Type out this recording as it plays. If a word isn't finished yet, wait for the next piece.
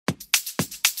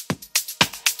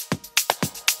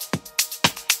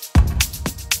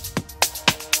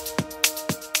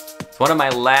One of my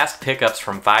last pickups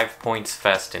from 5 Points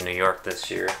Fest in New York this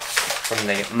year, from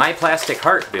the My Plastic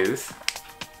Heart booth.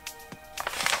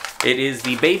 It is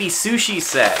the Baby Sushi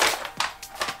set.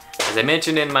 As I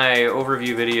mentioned in my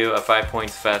overview video of 5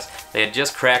 Points Fest, they had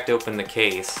just cracked open the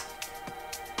case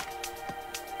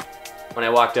when I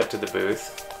walked up to the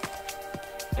booth,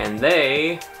 and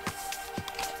they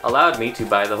allowed me to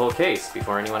buy the whole case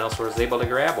before anyone else was able to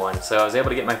grab one. So I was able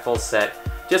to get my full set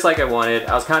just like I wanted.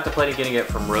 I was contemplating getting it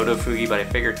from Rotofugi, but I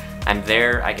figured I'm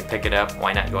there, I can pick it up.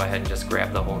 Why not go ahead and just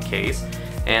grab the whole case?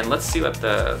 And let's see what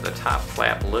the top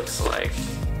flap looks like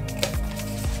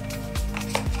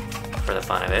for the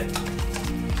fun of it.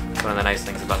 That's one of the nice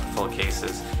things about the full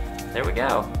cases. There we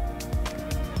go.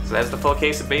 So that's the full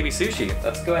case of Baby Sushi.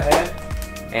 Let's go ahead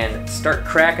and start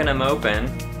cracking them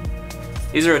open.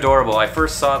 These are adorable. I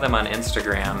first saw them on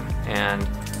Instagram, and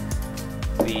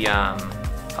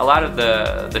a lot of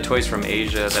the toys from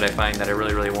Asia that I find that I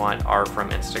really want are from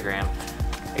Instagram.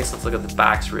 I guess let's look at the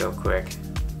box real quick.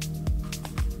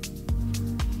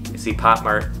 You see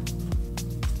Mart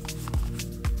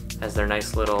has their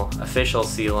nice little official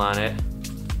seal on it.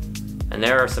 And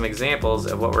there are some examples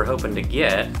of what we're hoping to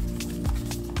get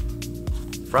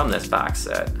from this box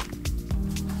set.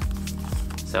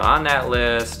 So on that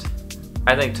list,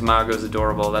 I think Tamago's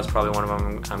adorable. That's probably one of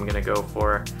them I'm gonna go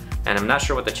for. And I'm not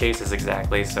sure what the chase is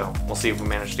exactly, so we'll see if we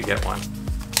manage to get one.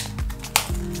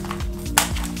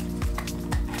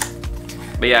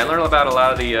 But yeah, I learned about a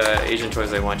lot of the Asian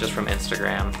toys I want just from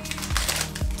Instagram.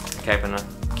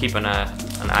 Keeping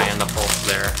an eye on the pulse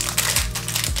there.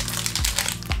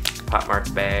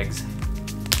 Mart's bags.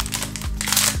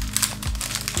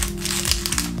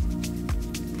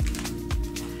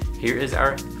 Here is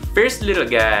our first little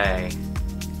guy.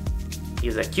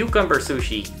 He's a cucumber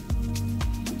sushi.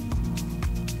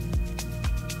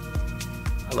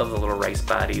 I love the little rice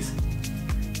bodies.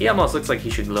 He almost looks like he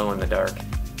should glow in the dark.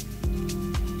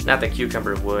 Not that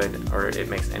cucumber would, or it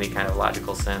makes any kind of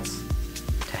logical sense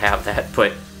to have that,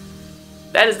 but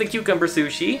that is the cucumber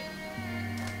sushi.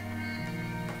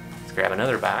 Let's grab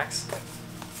another box.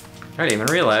 I didn't even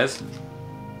realize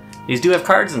these do have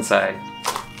cards inside.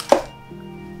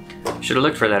 Should have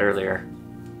looked for that earlier.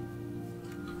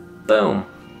 Boom.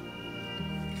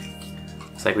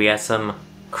 Looks like we got some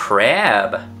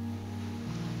crab.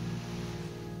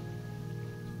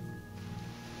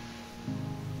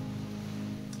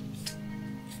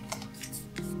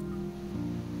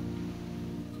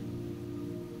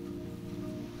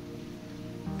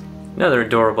 Another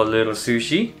adorable little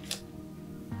sushi.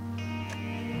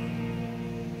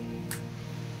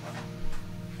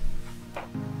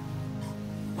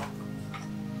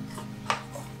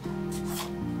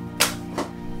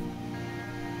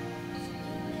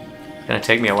 It's gonna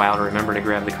take me a while to remember to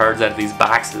grab the cards out of these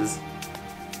boxes.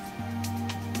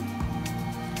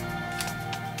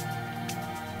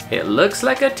 It looks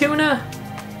like a tuna.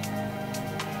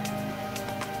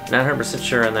 Not 100%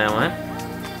 sure on that one.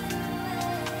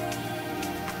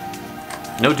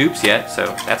 No dupes yet, so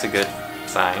that's a good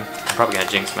sign. I'm probably gonna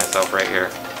jinx myself right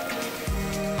here.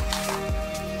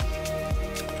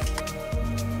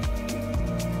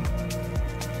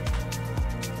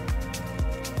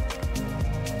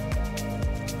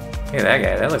 Look at that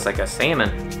guy, that looks like a salmon,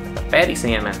 a fatty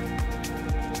salmon.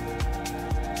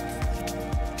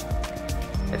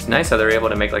 It's nice how they're able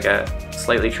to make like a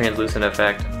slightly translucent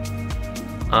effect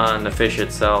on the fish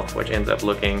itself, which ends up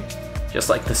looking just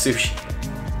like the sushi.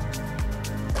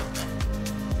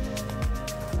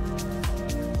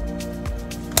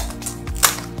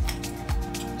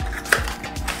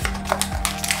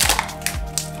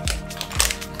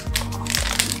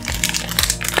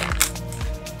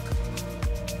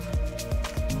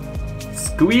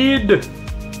 Squid!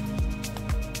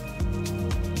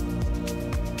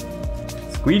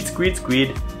 Squid, squid,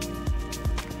 squid.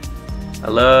 I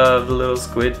love the little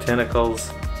squid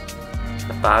tentacles at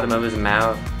the bottom of his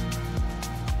mouth.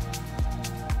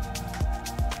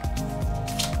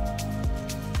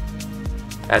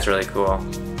 That's really cool.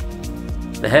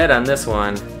 The head on this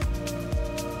one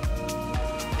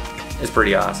is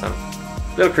pretty awesome.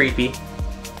 A little creepy,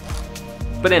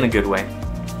 but in a good way.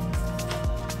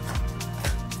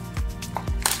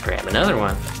 Grab another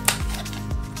one.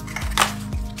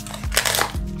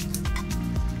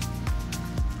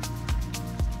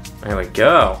 There we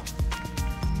go.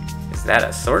 Is that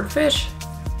a swordfish?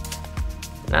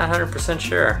 Not 100%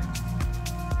 sure.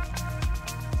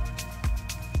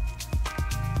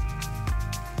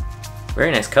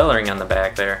 Very nice coloring on the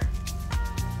back there.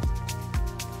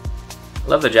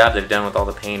 Love the job they've done with all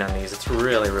the paint on these. It's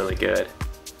really, really good.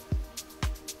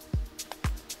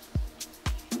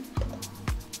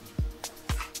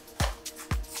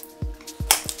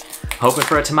 Hoping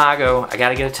for a tamago. I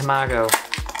gotta get a tamago.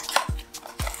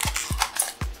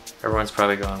 Everyone's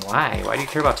probably going, why? Why do you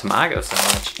care about tamago so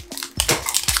much?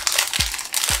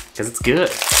 Because it's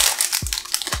good.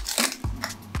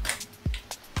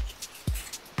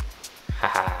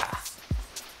 Haha.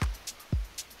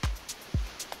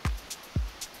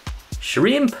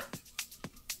 Shrimp.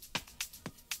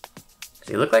 Does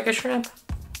he look like a shrimp?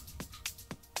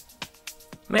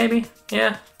 Maybe,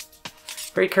 yeah.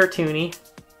 Very cartoony.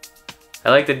 I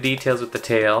like the details with the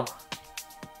tail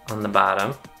on the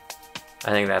bottom. I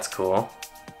think that's cool.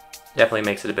 Definitely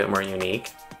makes it a bit more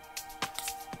unique.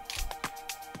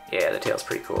 Yeah, the tail's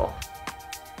pretty cool.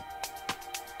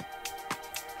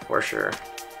 For sure.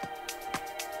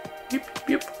 Yep,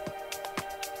 yep.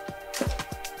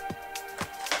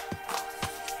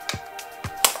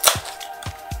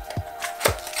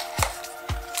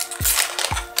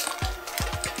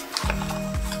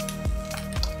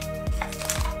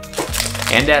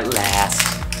 And at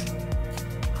last,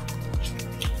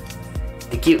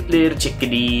 the cute little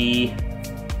chickadee,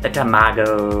 the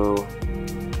tamago.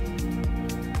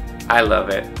 I love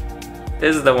it.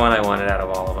 This is the one I wanted out of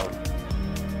all of them.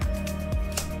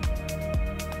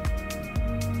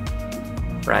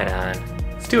 Right on.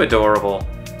 It's too adorable.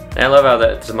 And I love how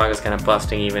the tamago's kind of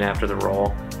busting even after the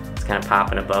roll. It's kind of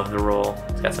popping above the roll.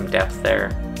 It's got some depth there.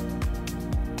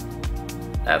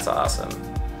 That's awesome.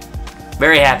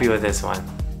 Very happy with this one.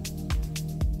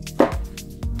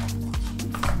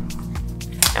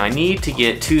 Now I need to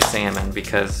get 2 salmon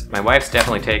because my wife's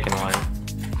definitely taken one.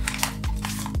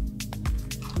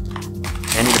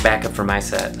 I need a backup for my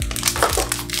set.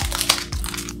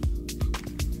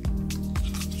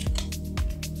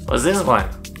 What's this one?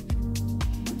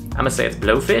 I'm gonna say it's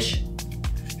blowfish?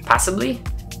 Possibly?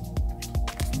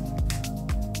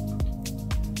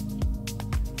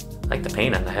 I like the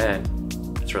paint on the head.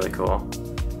 It's really cool.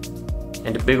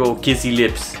 And the big old kissy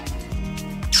lips.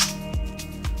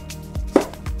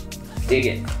 Dig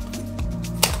it.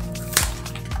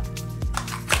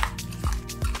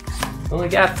 Only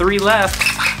got 3 left.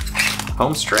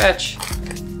 Home stretch.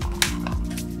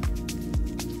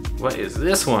 What is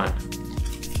this one?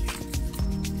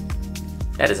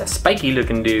 That is a spiky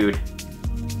looking dude.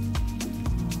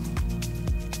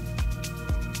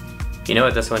 If you know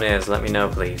what this one is, let me know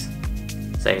please.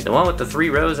 Say, the one with the 3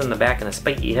 rows in the back and a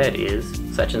spiky head is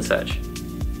such and such.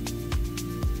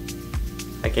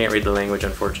 I can't read the language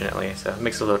unfortunately, so it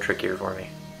makes it a little trickier for me.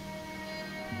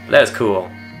 But that is cool.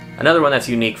 Another one that's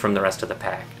unique from the rest of the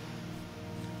pack.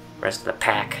 Rest of the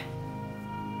pack.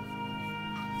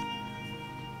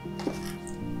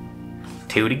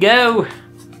 2 to go.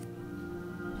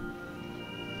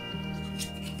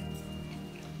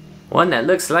 One that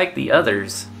looks like the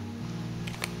others.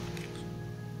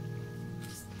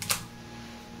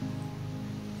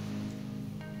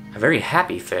 A very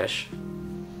happy fish.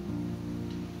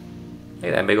 Look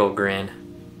at that big old grin.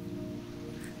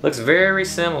 Looks very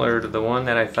similar to the one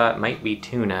that I thought might be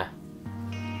tuna.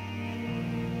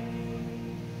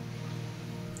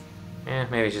 Eh,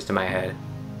 maybe it's just in my head.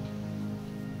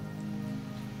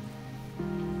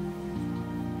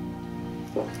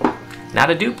 Not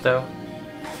a dupe though.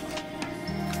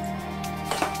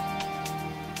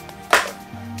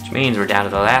 Which means we're down to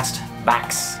the last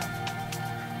box.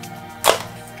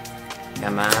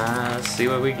 Come on, let's see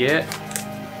what we get.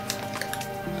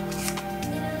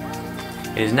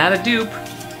 It is not a dupe.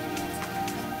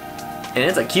 And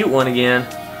it's a cute one again.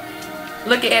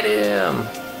 Look at him!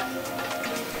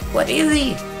 What is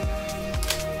he?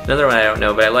 Another one I don't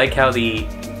know, but I like how the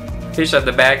fish at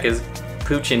the back is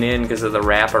pooching in because of the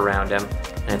wrap around him.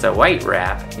 And it's a white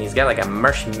wrap, and he's got like a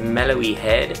marshmallowy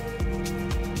head.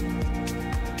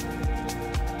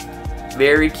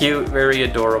 Very cute, very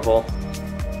adorable.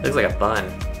 Looks like a bun.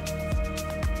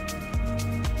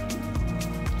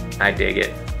 I dig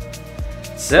it.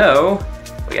 So,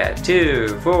 we got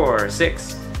 2, 4,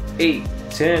 6, 8,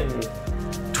 10,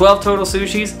 12 total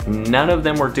sushis. None of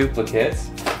them were duplicates.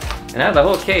 And out of the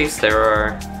whole case, there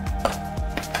are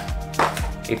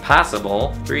a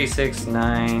possible 3, 6,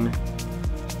 9,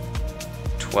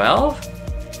 12?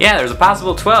 Yeah, there's a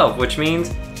possible 12, which means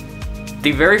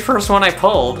the very first one I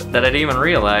pulled that I didn't even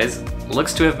realize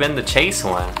looks to have been the chase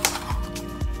one.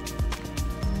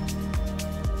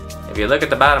 If you look at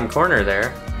the bottom corner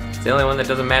there, it's the only one that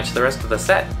doesn't match the rest of the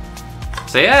set.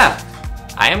 So yeah,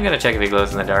 I am gonna check if he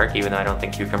glows in the dark, even though I don't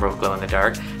think cucumber will glow in the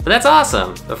dark. But that's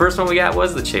awesome. The first one we got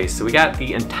was the chase. So we got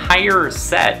the entire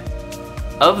set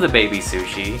of the baby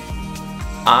sushi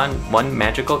on one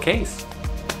magical case.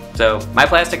 So my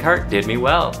plastic heart did me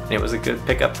well. It was a good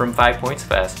pickup from 5 Points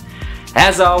Fest.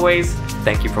 As always,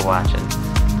 thank you for watching.